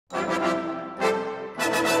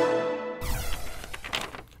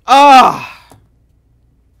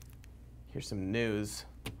Here's some news.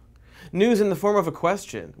 News in the form of a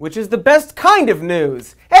question, which is the best kind of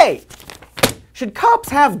news. Hey, should cops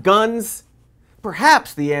have guns?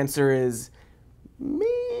 Perhaps the answer is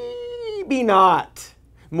maybe not.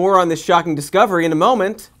 More on this shocking discovery in a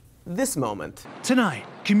moment. This moment. Tonight,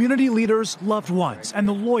 community leaders, loved ones, and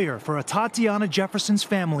the lawyer for Tatiana Jefferson's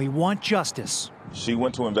family want justice. She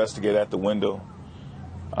went to investigate at the window.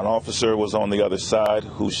 An officer was on the other side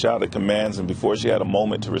who shouted commands, and before she had a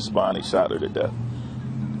moment to respond, he shot her to death.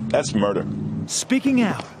 That's murder. Speaking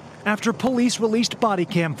out after police released body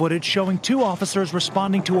cam footage showing 2 officers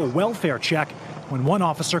responding to a welfare check when one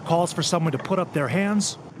officer calls for someone to put up their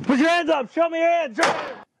hands. Put your hands up! Show me your hands!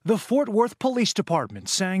 The Fort Worth Police Department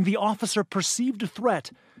saying the officer perceived a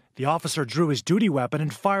threat. The officer drew his duty weapon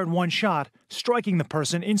and fired 1 shot, striking the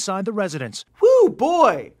person inside the residence. Whoo,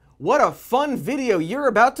 boy! What a fun video you're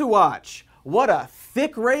about to watch. What a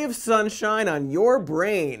thick ray of sunshine on your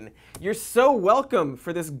brain. You're so welcome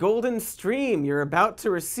for this golden stream you're about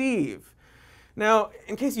to receive. Now,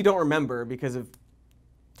 in case you don't remember because of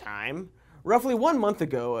time, roughly 1 month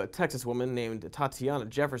ago, a Texas woman named Tatiana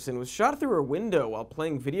Jefferson was shot through her window while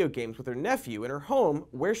playing video games with her nephew in her home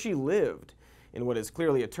where she lived. In what is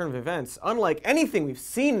clearly a turn of events, unlike anything we've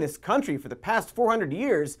seen in this country for the past 400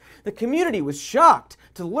 years, the community was shocked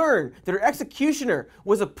to learn that her executioner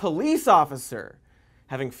was a police officer.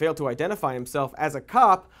 Having failed to identify himself as a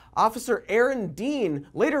cop, Officer Aaron Dean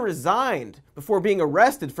later resigned before being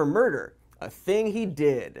arrested for murder, a thing he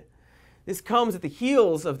did. This comes at the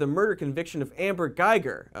heels of the murder conviction of Amber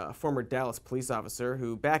Geiger, a former Dallas police officer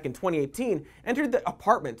who, back in 2018, entered the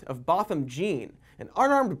apartment of Botham Jean, an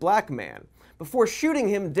unarmed black man, before shooting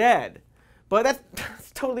him dead. But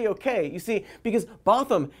that's totally okay, you see, because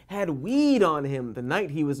Botham had weed on him the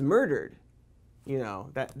night he was murdered. You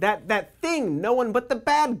know, that thing no one but the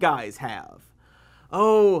bad guys have.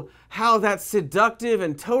 Oh, how that seductive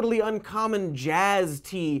and totally uncommon jazz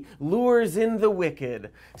tea lures in the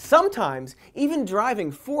wicked. Sometimes even driving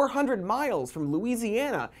 400 miles from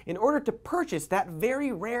Louisiana in order to purchase that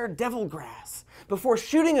very rare devil grass before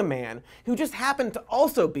shooting a man who just happened to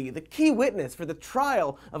also be the key witness for the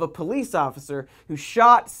trial of a police officer who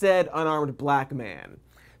shot said unarmed black man.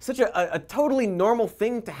 Such a totally normal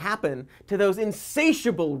thing to happen to those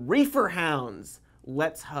insatiable reefer hounds.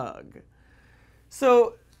 Let's hug.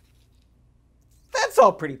 So, that's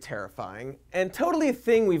all pretty terrifying, and totally a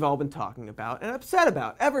thing we've all been talking about and upset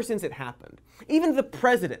about ever since it happened. Even the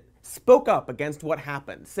president spoke up against what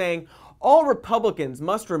happened, saying, all Republicans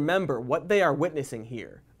must remember what they are witnessing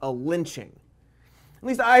here, a lynching. At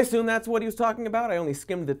least I assume that's what he was talking about. I only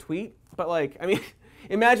skimmed the tweet, but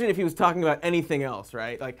imagine if he was talking about anything else,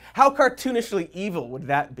 right? Like, how cartoonishly evil would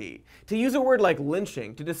that be? To use a word like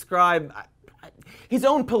lynching to describe his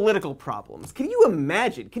own political problems. Can you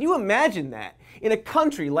imagine that in a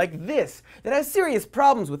country like this that has serious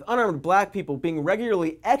problems with unarmed black people being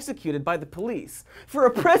regularly executed by the police, for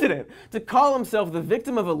a president to call himself the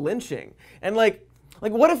victim of a lynching? And like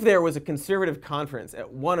what if there was a conservative conference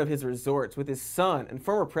at one of his resorts with his son and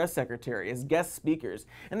former press secretary as guest speakers,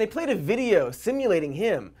 and they played a video simulating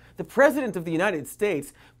him, the President of the United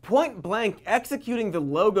States, point blank executing the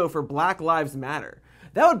logo for Black Lives Matter?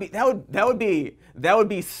 That would be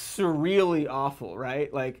surreally awful,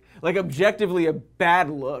 right? Like objectively a bad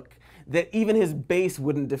look that even his base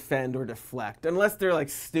wouldn't defend or deflect, unless they're like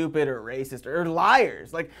stupid or racist or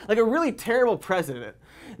liars, like a really terrible president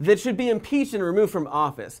that should be impeached and removed from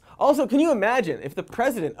office. Also, can you imagine if the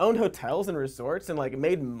president owned hotels and resorts and like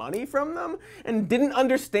made money from them and didn't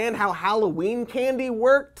understand how Halloween candy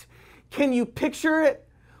worked? Can you picture it?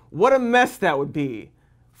 What a mess that would be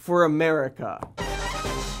for America.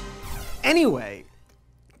 Anyway,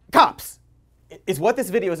 cops is what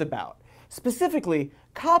this video is about. Specifically,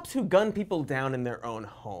 cops who gun people down in their own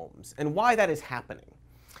homes, and why that is happening.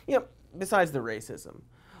 You know, besides the racism.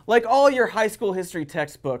 Like all your high school history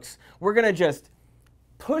textbooks, we're gonna just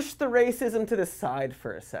push the racism to the side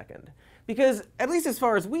for a second. Because, at least as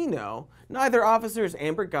far as we know, neither officers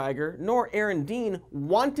Amber Geiger nor Aaron Dean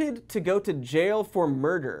wanted to go to jail for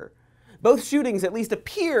murder. Both shootings at least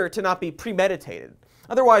appear to not be premeditated.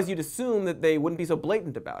 Otherwise, you'd assume that they wouldn't be so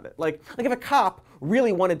blatant about it. Like if a cop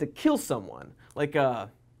really wanted to kill someone, like a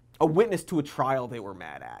witness to a trial they were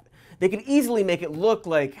mad at, they could easily make it look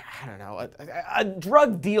like, I don't know, a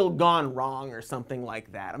drug deal gone wrong or something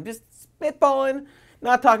like that. I'm just spitballing,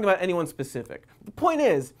 not talking about anyone specific. The point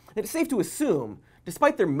is that it's safe to assume,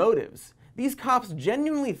 despite their motives, these cops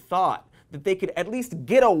genuinely thought that they could at least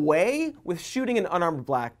get away with shooting an unarmed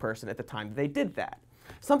black person at the time that they did that.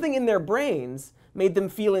 Something in their brains made them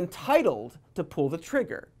feel entitled to pull the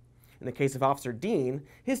trigger. In the case of Officer Dean,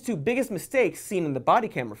 his two biggest mistakes seen in the body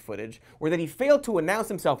camera footage were that he failed to announce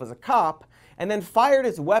himself as a cop and then fired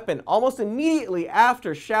his weapon almost immediately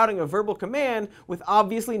after shouting a verbal command with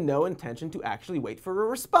obviously no intention to actually wait for a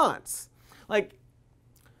response. Like,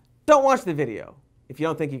 don't watch the video if you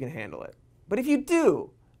don't think you can handle it. But if you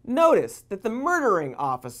do, notice that the murdering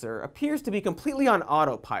officer appears to be completely on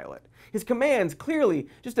autopilot. His commands clearly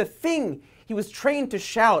just a thing he was trained to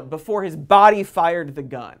shout before his body fired the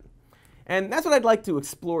gun. And that's what I'd like to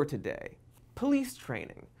explore today. Police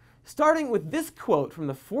training. Starting with this quote from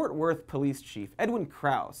the Fort Worth police chief, Edwin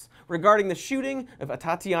Krause, regarding the shooting of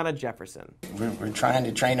Tatiana Jefferson. We're trying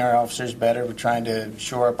to train our officers better. We're trying to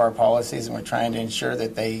shore up our policies, and we're trying to ensure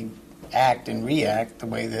that they act and react the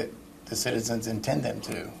way that the citizens intend them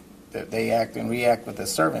to. That they act and react with a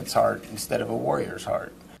servant's heart instead of a warrior's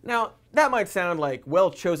heart. Now, that might sound like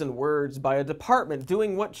well-chosen words by a department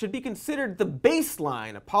doing what should be considered the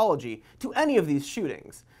baseline apology to any of these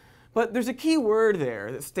shootings. But there's a key word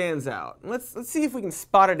there that stands out. Let's see if we can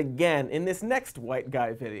spot it again in this next white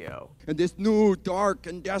guy video. In this new, dark,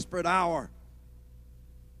 and desperate hour,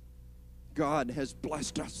 God has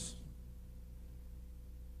blessed us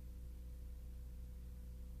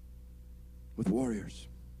with warriors.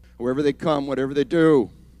 Wherever they come, whatever they do,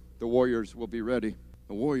 the warriors will be ready.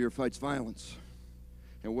 A warrior fights violence.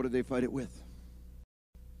 And what do they fight it with?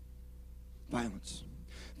 Violence.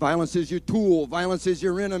 Violence is your tool. Violence is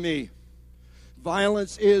your enemy.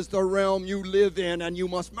 Violence is the realm you live in, and you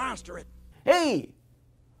must master it. Hey!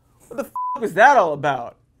 What the f*** was that all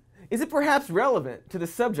about? Is it perhaps relevant to the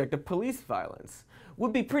subject of police violence?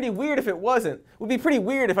 Would be pretty weird if it wasn't. Would be pretty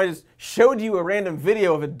weird if I just showed you a random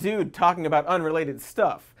video of a dude talking about unrelated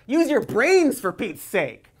stuff. Use your brains, for Pete's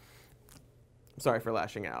sake! Sorry for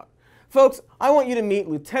lashing out. Folks, I want you to meet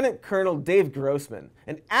Lieutenant Colonel Dave Grossman,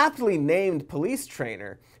 an aptly named police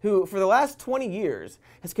trainer who, for the last 20 years,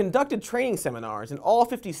 has conducted training seminars in all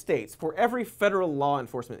 50 states for every federal law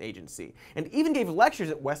enforcement agency, and even gave lectures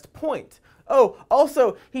at West Point. Oh,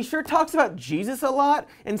 also, he sure talks about Jesus a lot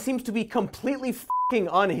and seems to be completely f***ing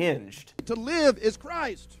unhinged. To live is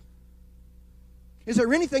Christ. Is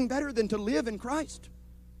there anything better than to live in Christ?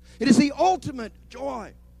 It is the ultimate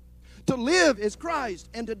joy. To live is Christ,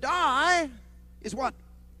 and to die is what?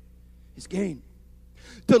 Is gain.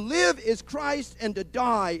 To live is Christ, and to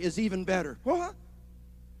die is even better. What?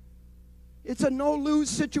 It's a no-lose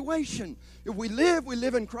situation. If we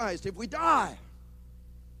live in Christ. If we die,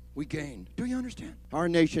 we gain. Do you understand? Our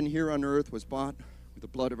nation here on earth was bought with the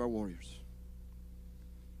blood of our warriors.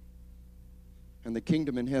 And the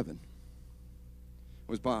kingdom in heaven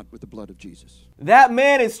was bought with the blood of Jesus. That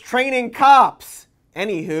man is training cops!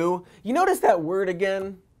 Anywho, you notice that word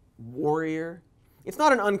again? Warrior? It's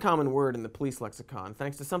not an uncommon word in the police lexicon,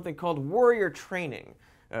 thanks to something called warrior training,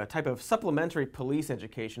 a type of supplementary police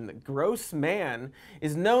education that Grossman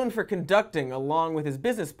is known for conducting along with his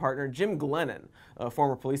business partner Jim Glennon, a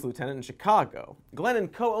former police lieutenant in Chicago.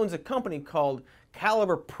 Glennon co-owns a company called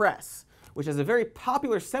Caliber Press, which has a very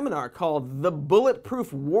popular seminar called The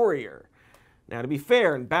Bulletproof Warrior. Now, to be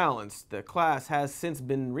fair and balanced, the class has since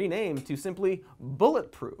been renamed to simply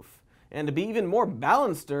Bulletproof. And to be even more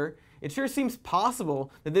balancer, it sure seems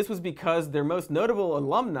possible that this was because their most notable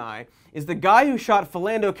alumni is the guy who shot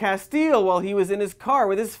Philando Castile while he was in his car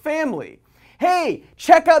with his family. Hey,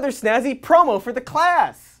 check out their snazzy promo for the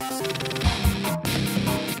class!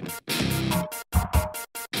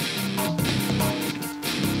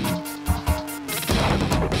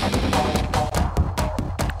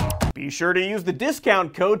 Be sure to use the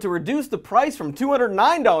discount code to reduce the price from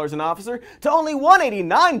 $209 an officer to only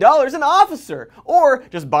 $189 an officer. Or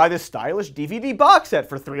just buy this stylish DVD box set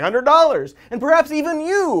for $300. And perhaps even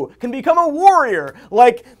you can become a warrior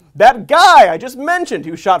like that guy I just mentioned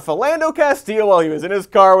who shot Philando Castile while he was in his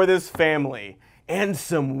car with his family. And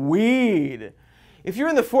some weed. If you're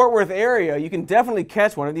in the Fort Worth area, you can definitely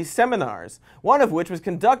catch one of these seminars, one of which was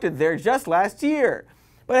conducted there just last year.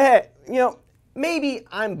 But hey, you know, maybe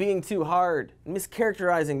I'm being too hard,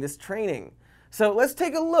 mischaracterizing this training. So let's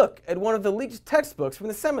take a look at one of the leaked textbooks from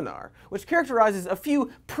the seminar, which characterizes a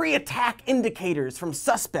few pre-attack indicators from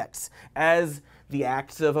suspects as the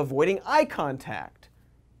acts of avoiding eye contact,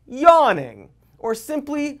 yawning, or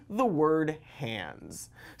simply the word hands.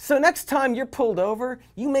 So next time you're pulled over,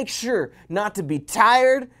 you make sure not to be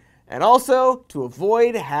tired and also to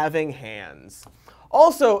avoid having hands.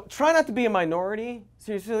 Also, try not to be a minority.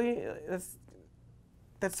 Seriously,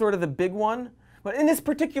 that's sort of the big one. But in this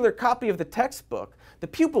particular copy of the textbook, the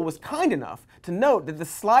pupil was kind enough to note that the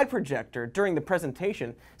slide projector during the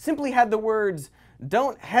presentation simply had the words,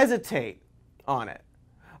 don't hesitate on it.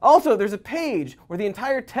 Also, there's a page where the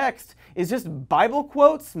entire text is just Bible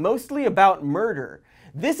quotes, mostly about murder.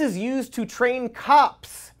 This is used to train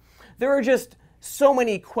cops. There are just so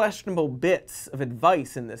many questionable bits of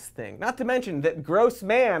advice in this thing, not to mention that gross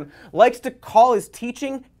man likes to call his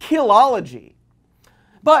teaching killology.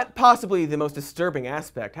 But possibly the most disturbing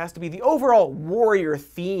aspect has to be the overall warrior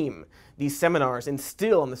theme these seminars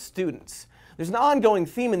instill on the students. There's an ongoing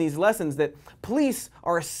theme in these lessons that police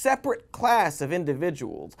are a separate class of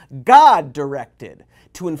individuals, God-directed,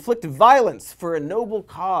 to inflict violence for a noble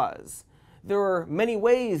cause. There are many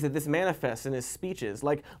ways that this manifests in his speeches,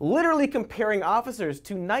 like literally comparing officers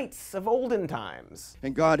to knights of olden times.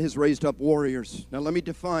 And God has raised up warriors. Now let me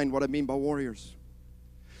define what I mean by warriors.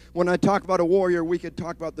 When I talk about a warrior, we could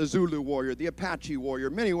talk about the Zulu warrior, the Apache warrior,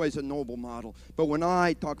 in many ways a noble model. But when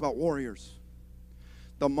I talk about warriors,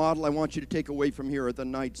 the model I want you to take away from here are the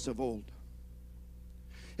knights of old.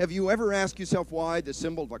 Have you ever asked yourself why the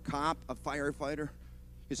symbol of a cop, a firefighter,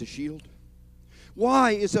 is a shield?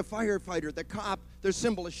 Why is a firefighter, the cop, their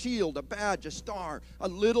symbol a shield, a badge, a star, a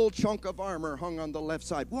little chunk of armor hung on the left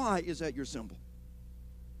side? Why is that your symbol?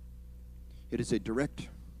 It is a direct,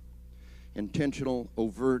 intentional,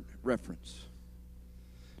 overt reference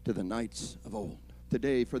to the knights of old.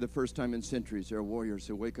 Today, for the first time in centuries, there are warriors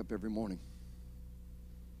who wake up every morning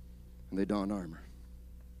and they don armor.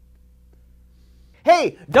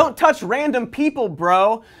 Hey, don't touch random people,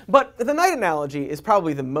 bro! But the knight analogy is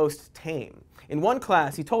probably the most tame. In one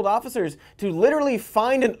class, he told officers to literally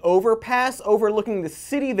find an overpass overlooking the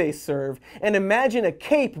city they serve and imagine a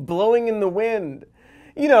cape blowing in the wind.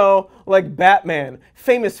 You know, like Batman,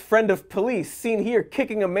 famous friend of police, seen here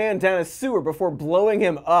kicking a man down a sewer before blowing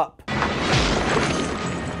him up.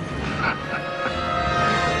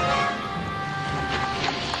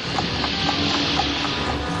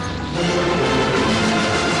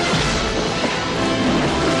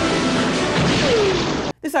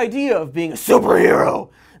 This idea of being a superhero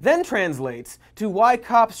then translates to why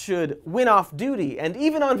cops should, when off duty and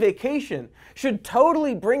even on vacation, should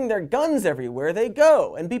totally bring their guns everywhere they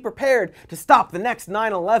go and be prepared to stop the next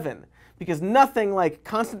 9/11. Because nothing like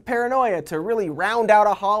constant paranoia to really round out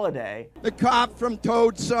a holiday. The cop from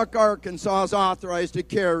Toadsuck, Arkansas is authorized to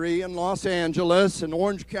carry in Los Angeles and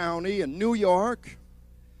Orange County and New York.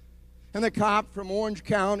 And the cop from Orange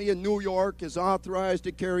County in New York is authorized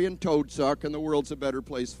to carry in Toadsuck, and the world's a better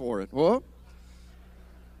place for it. What?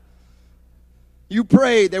 You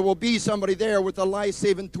pray there will be somebody there with the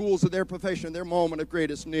life-saving tools of their profession, their moment of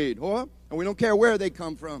greatest need. What? And we don't care where they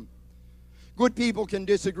come from. Good people can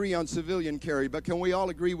disagree on civilian carry, but can we all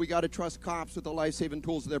agree we got to trust cops with the life-saving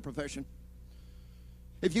tools of their profession?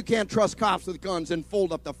 If you can't trust cops with guns, then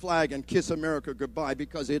fold up the flag and kiss America goodbye,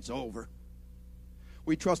 because it's over.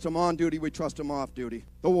 We trust them on duty, we trust them off duty.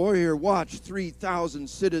 The warrior watched 3,000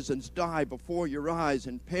 citizens die before your eyes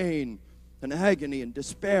in pain and agony and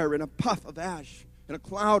despair, in a puff of ash, in a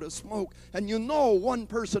cloud of smoke. And you know one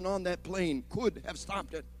person on that plane could have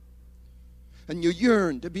stopped it. And you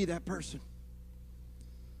yearn to be that person.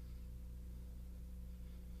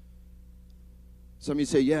 Some of you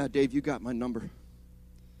say, yeah, Dave, you got my number.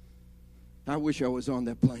 I wish I was on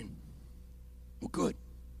that plane. Well, good.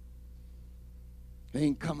 They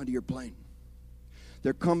ain't coming to your plane.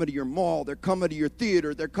 They're coming to your mall. They're coming to your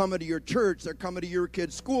theater. They're coming to your church. They're coming to your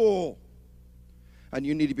kid's school. And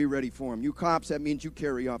you need to be ready for them. You cops, that means you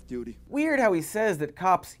carry off duty. Weird how he says that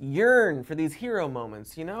cops yearn for these hero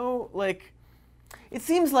moments, you know? Like, it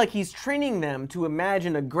seems like he's training them to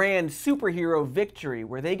imagine a grand superhero victory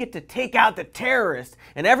where they get to take out the terrorist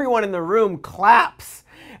and everyone in the room claps.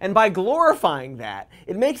 And by glorifying that,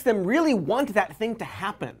 it makes them really want that thing to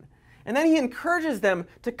happen. And then he encourages them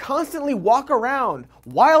to constantly walk around,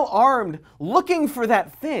 while armed, looking for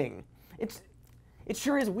that thing. It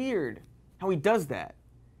sure is weird how he does that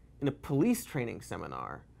in a police training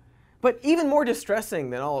seminar. But even more distressing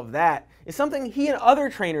than all of that is something he and other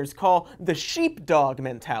trainers call the sheepdog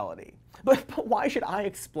mentality. But why should I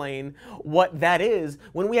explain what that is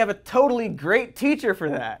when we have a totally great teacher for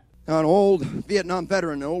that? An old Vietnam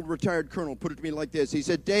veteran, an old retired colonel, put it to me like this. He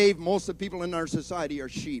said, Dave, most of the people in our society are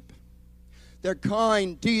sheep. They're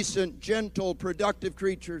kind, decent, gentle, productive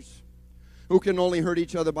creatures who can only hurt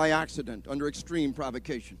each other by accident under extreme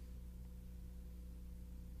provocation.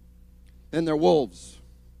 Then they're wolves.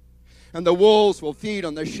 And the wolves will feed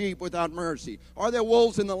on the sheep without mercy. Are there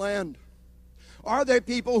wolves in the land? Are there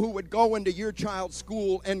people who would go into your child's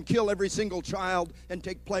school and kill every single child and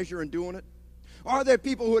take pleasure in doing it? Are there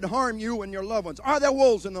people who would harm you and your loved ones? Are there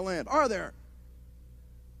wolves in the land? Are there?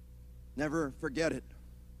 Never forget it.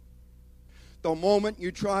 the moment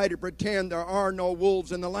you try to pretend there are no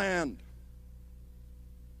wolves in the land,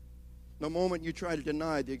 the moment you try to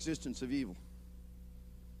deny the existence of evil,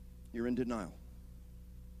 you're in denial.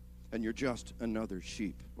 And you're just another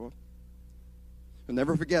sheep. Well, and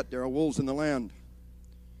never forget, there are wolves in the land.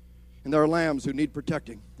 And there are lambs who need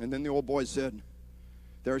protecting. And then the old boy said,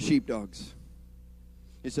 there are sheepdogs.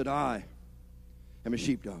 He said, I am a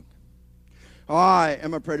sheepdog. I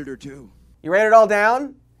am a predator too. You write it all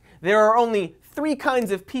down? There are only 3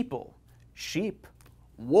 kinds of people: sheep,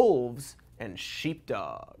 wolves, and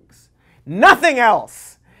sheepdogs. Nothing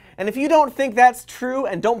else! And if you don't think that's true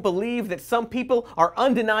and don't believe that some people are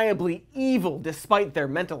undeniably evil despite their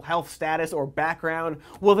mental health status or background,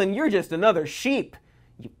 well then you're just another sheep.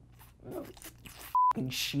 You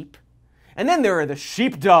f***ing sheep. And then there are the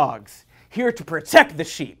sheepdogs, here to protect the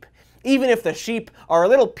sheep. Even if the sheep are a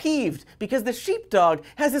little peeved because the sheepdog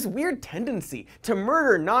has this weird tendency to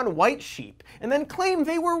murder non-white sheep and then claim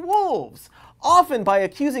they were wolves, often by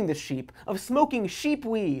accusing the sheep of smoking sheep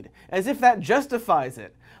weed, as if that justifies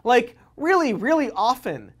it. Like, really, really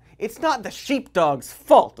often. It's not the sheepdog's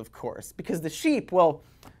fault, of course, because the sheep, well,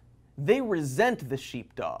 they resent the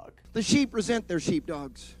sheepdog. The sheep resent their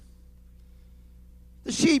sheepdogs.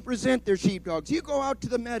 The sheep resent their sheepdogs. You go out to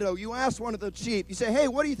the meadow, you ask one of the sheep, you say, hey,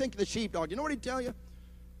 what do you think of the sheepdog? You know what he'd tell you?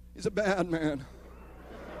 He's a bad man.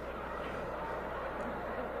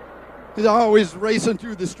 He's always racing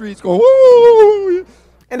through the streets going, woo!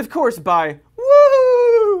 And of course, by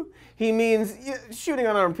woo, he means shooting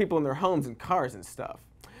unarmed people in their homes and cars and stuff.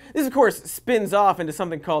 This, of course, spins off into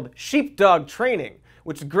something called sheepdog training,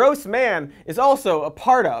 which Gross Man is also a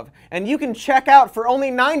part of, and you can check out for only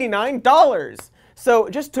 $99. So,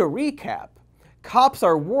 just to recap, cops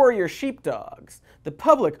are warrior sheepdogs, the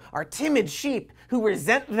public are timid sheep who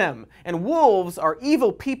resent them, and wolves are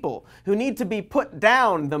evil people who need to be put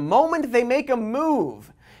down the moment they make a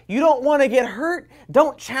move. You don't want to get hurt?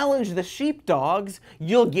 Don't challenge the sheepdogs,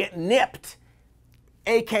 you'll get nipped,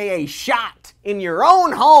 aka shot, in your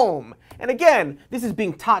own home. And again, this is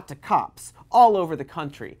being taught to cops all over the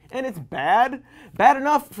country, and it's bad. Bad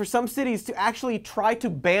enough for some cities to actually try to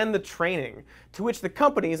ban the training, to which the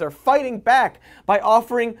companies are fighting back by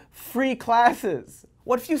offering free classes.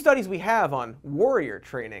 What few studies we have on warrior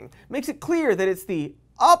training makes it clear that it's the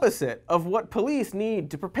opposite of what police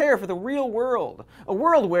need to prepare for the real world. A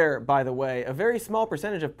world where, by the way, a very small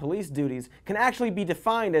percentage of police duties can actually be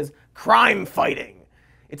defined as crime fighting.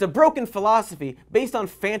 It's a broken philosophy based on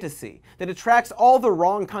fantasy that attracts all the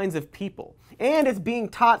wrong kinds of people, and it's being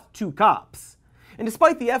taught to cops. And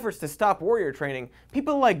despite the efforts to stop warrior training,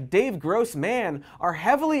 people like Dave Gross Man are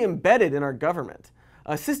heavily embedded in our government,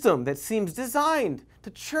 a system that seems designed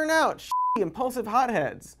to churn out shitty, impulsive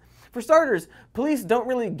hotheads. For starters, police don't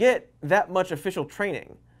really get that much official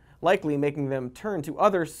training, likely making them turn to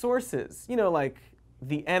other sources, you know, like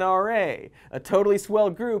the NRA, a totally swell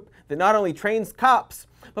group that not only trains cops,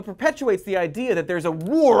 but perpetuates the idea that there's a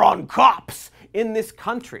war on cops in this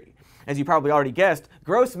country. As you probably already guessed,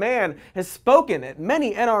 Gross Man has spoken at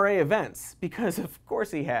many NRA events, because of course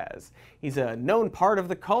he has. He's a known part of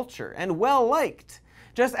the culture, and well-liked.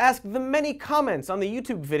 Just ask the many comments on the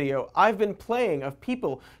YouTube video I've been playing of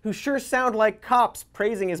people who sure sound like cops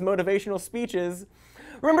praising his motivational speeches.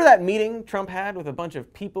 Remember that meeting Trump had with a bunch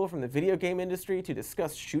of people from the video game industry to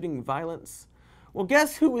discuss shooting violence? Well,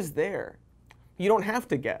 guess who was there? You don't have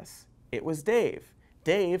to guess. It was Dave.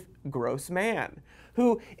 Dave Gross Man,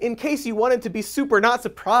 who, in case you wanted to be super not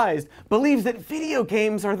surprised, believes that video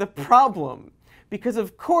games are the problem. Because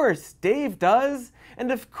of course Dave does,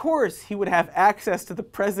 and of course he would have access to the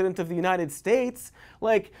President of the United States.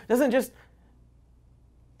 Like, doesn't just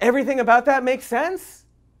everything about that make sense?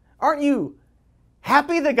 Aren't you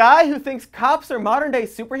happy the guy who thinks cops are modern-day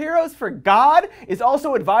superheroes for God is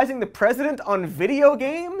also advising the president on video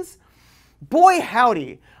games? Boy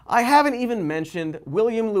howdy, I haven't even mentioned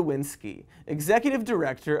William Lewinsky, executive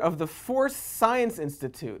director of the Force Science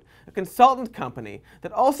Institute, a consultant company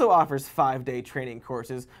that also offers 5-day training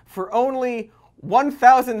courses for only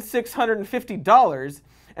 $1,650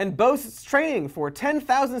 and boasts training for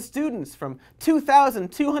 10,000 students from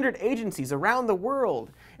 2,200 agencies around the world.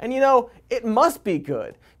 And you know, it must be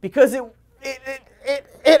good because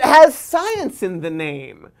it has science in the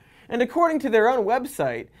name. And according to their own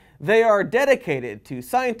website, they are dedicated to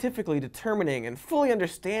scientifically determining and fully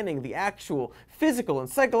understanding the actual physical and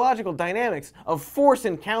psychological dynamics of force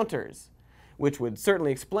encounters, which would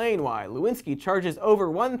certainly explain why Lewinsky charges over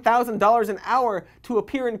 $1,000 an hour to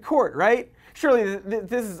appear in court, right? Surely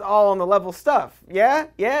this is all on the level stuff, yeah?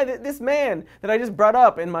 Yeah, this man that I just brought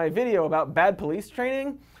up in my video about bad police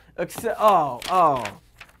training,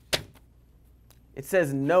 It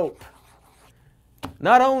says nope.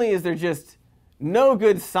 Not only is there just no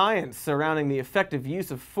good science surrounding the effective use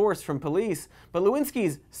of force from police, but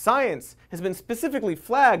Lewinsky's science has been specifically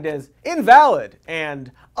flagged as invalid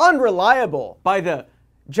and unreliable by the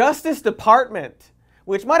Justice Department,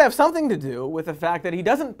 which might have something to do with the fact that he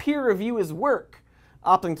doesn't peer review his work,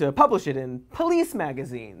 opting to publish it in police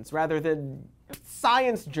magazines rather than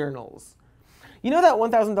science journals. You know that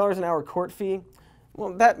 $1,000 an hour court fee?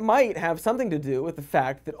 Well, that might have something to do with the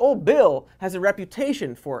fact that old Bill has a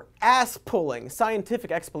reputation for ass-pulling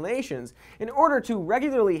scientific explanations in order to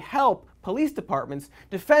regularly help police departments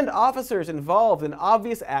defend officers involved in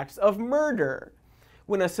obvious acts of murder.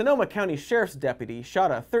 When a Sonoma County Sheriff's deputy shot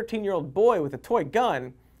a 13-year-old boy with a toy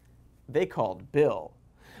gun, they called Bill.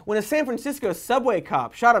 When a San Francisco subway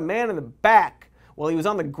cop shot a man in the back while he was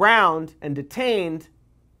on the ground and detained,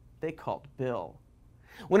 they called Bill.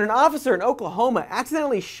 When an officer in Oklahoma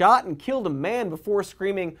accidentally shot and killed a man before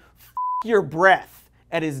screaming, "F your breath,"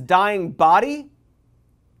 at his dying body,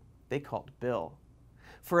 they called Bill.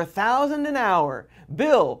 For $1,000 an hour,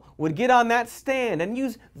 Bill would get on that stand and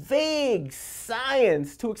use vague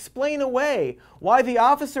science to explain away why the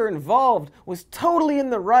officer involved was totally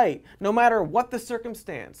in the right, no matter what the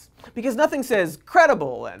circumstance. Because nothing says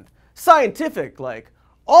credible and scientific like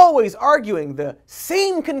always arguing the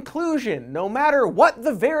same conclusion no matter what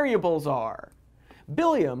the variables are.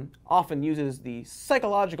 Billiam often uses the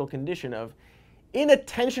psychological condition of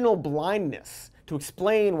inattentional blindness to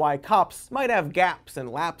explain why cops might have gaps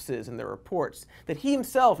and lapses in their reports that he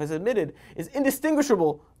himself has admitted is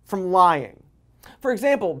indistinguishable from lying. For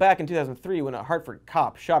example, back in 2003 when a Hartford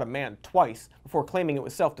cop shot a man twice before claiming it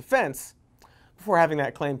was self-defense, before having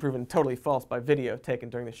that claim proven totally false by video taken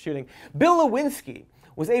during the shooting, Bill Lewinsky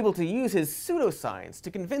was able to use his pseudoscience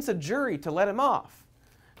to convince a jury to let him off.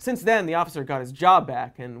 Since then, the officer got his job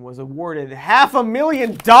back and was awarded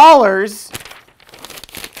 $500,000.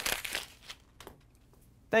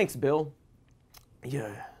 Thanks, Bill.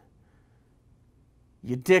 You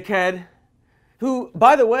dickhead. Who,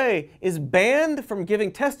 by the way, is banned from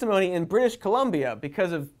giving testimony in British Columbia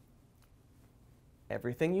because of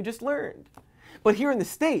everything you just learned. But here in the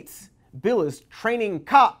States, Bill is training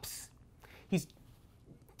cops. He's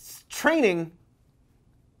training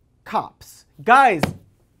cops. Guys,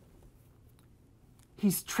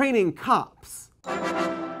 he's training cops.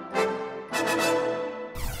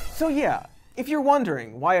 So yeah, if you're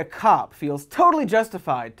wondering why a cop feels totally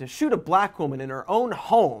justified to shoot a black woman in her own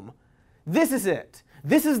home, this is it.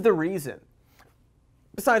 This is the reason.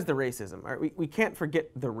 Besides the racism, right? We can't forget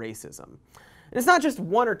the racism. And it's not just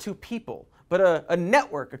one or two people, but a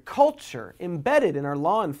network, a culture embedded in our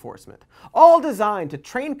law enforcement, all designed to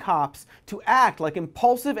train cops to act like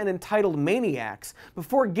impulsive and entitled maniacs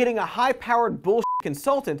before getting a high-powered bullshit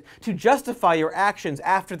consultant to justify your actions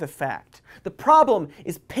after the fact. The problem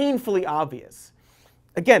is painfully obvious.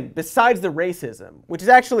 Again, besides the racism, which is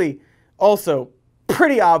actually also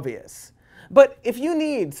pretty obvious. But if you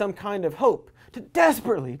need some kind of hope to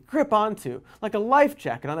desperately grip onto, like a life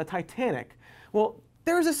jacket on the Titanic, well,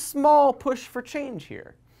 there's a small push for change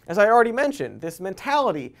here. As I already mentioned, this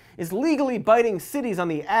mentality is legally biting cities on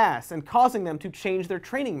the ass and causing them to change their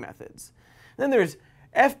training methods. And then there's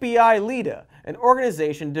FBI LEDA, an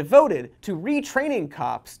organization devoted to retraining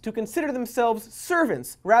cops to consider themselves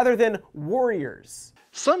servants rather than warriors.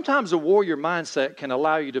 Sometimes a warrior mindset can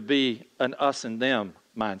allow you to be an us and them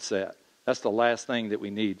mindset. That's the last thing that we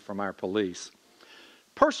need from our police.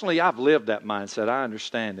 Personally, I've lived that mindset. I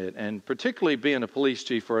understand it. And particularly being a police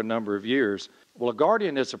chief for a number of years, well, a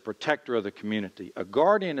guardian is a protector of the community. A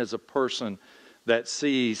guardian is a person that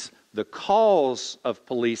sees the cause of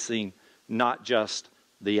policing, not just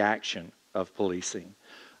the action of policing.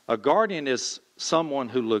 A guardian is someone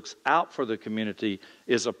who looks out for the community,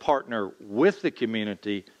 is a partner with the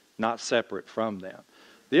community, not separate from them.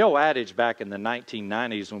 The old adage back in the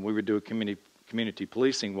 1990s when we were doing community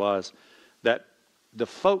policing was that the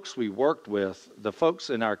folks we worked with, the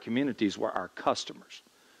folks in our communities were our customers.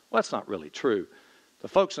 Well, that's not really true. The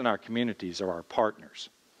folks in our communities are our partners.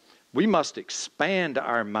 We must expand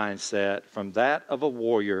our mindset from that of a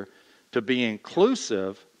warrior to be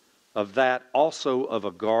inclusive of that also of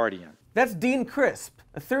a guardian. That's Dean Crisp,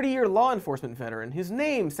 a 30-year law enforcement veteran whose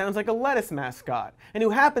name sounds like a lettuce mascot and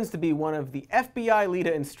who happens to be one of the FBI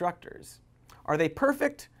LEDA instructors. Are they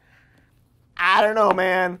perfect? I don't know,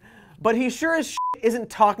 man. But he sure as shit isn't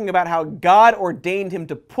talking about how God ordained him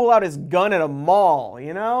to pull out his gun at a mall,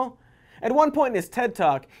 you know? At one point in his TED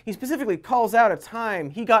Talk, he specifically calls out a time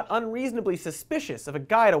he got unreasonably suspicious of a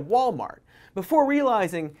guy at a Walmart before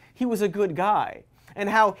realizing he was a good guy. and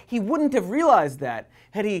how he wouldn't have realized that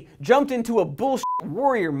had he jumped into a bullshit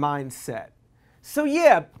warrior mindset. So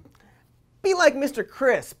yeah, be like Mr.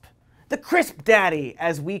 Crisp, the Crisp Daddy,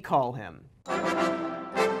 as we call him.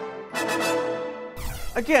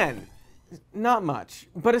 Again, not much,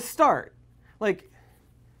 but a start. Like,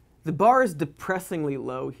 the bar is depressingly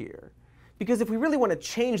low here. Because if we really want to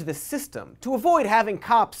change the system, to avoid having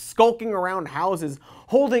cops skulking around houses,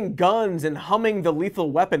 holding guns, and humming the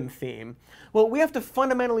Lethal Weapon theme, well, we have to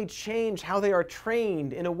fundamentally change how they are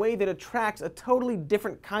trained in a way that attracts a totally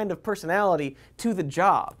different kind of personality to the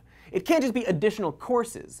job. It can't just be additional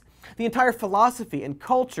courses. The entire philosophy and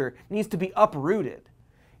culture needs to be uprooted.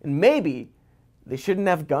 And maybe they shouldn't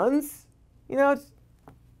have guns? You know, it's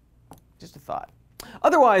just a thought.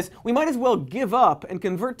 Otherwise, we might as well give up and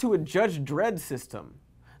convert to a Judge Dredd system.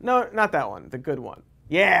 No, not that one, the good one.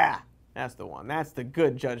 Yeah, that's the one. That's the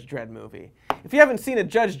good Judge Dredd movie. If you haven't seen a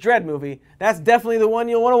Judge Dredd movie, that's definitely the one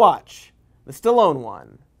you'll want to watch. The Stallone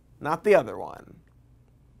one, not the other one.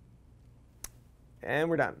 And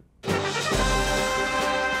we're done.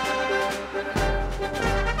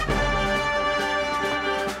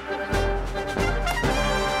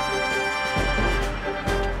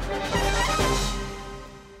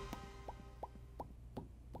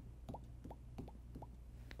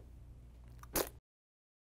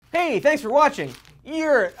 Hey, thanks for watching.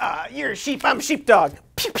 You're a sheep, I'm a sheepdog.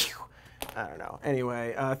 Pew, pew. I don't know.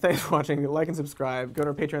 Anyway, thanks for watching. Like and subscribe. Go to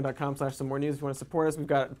our patreon.com/somemore news if you want to support us. We've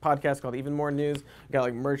got a podcast called Even More News. We've got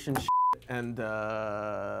like merch and shit. And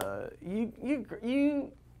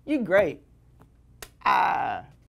you great.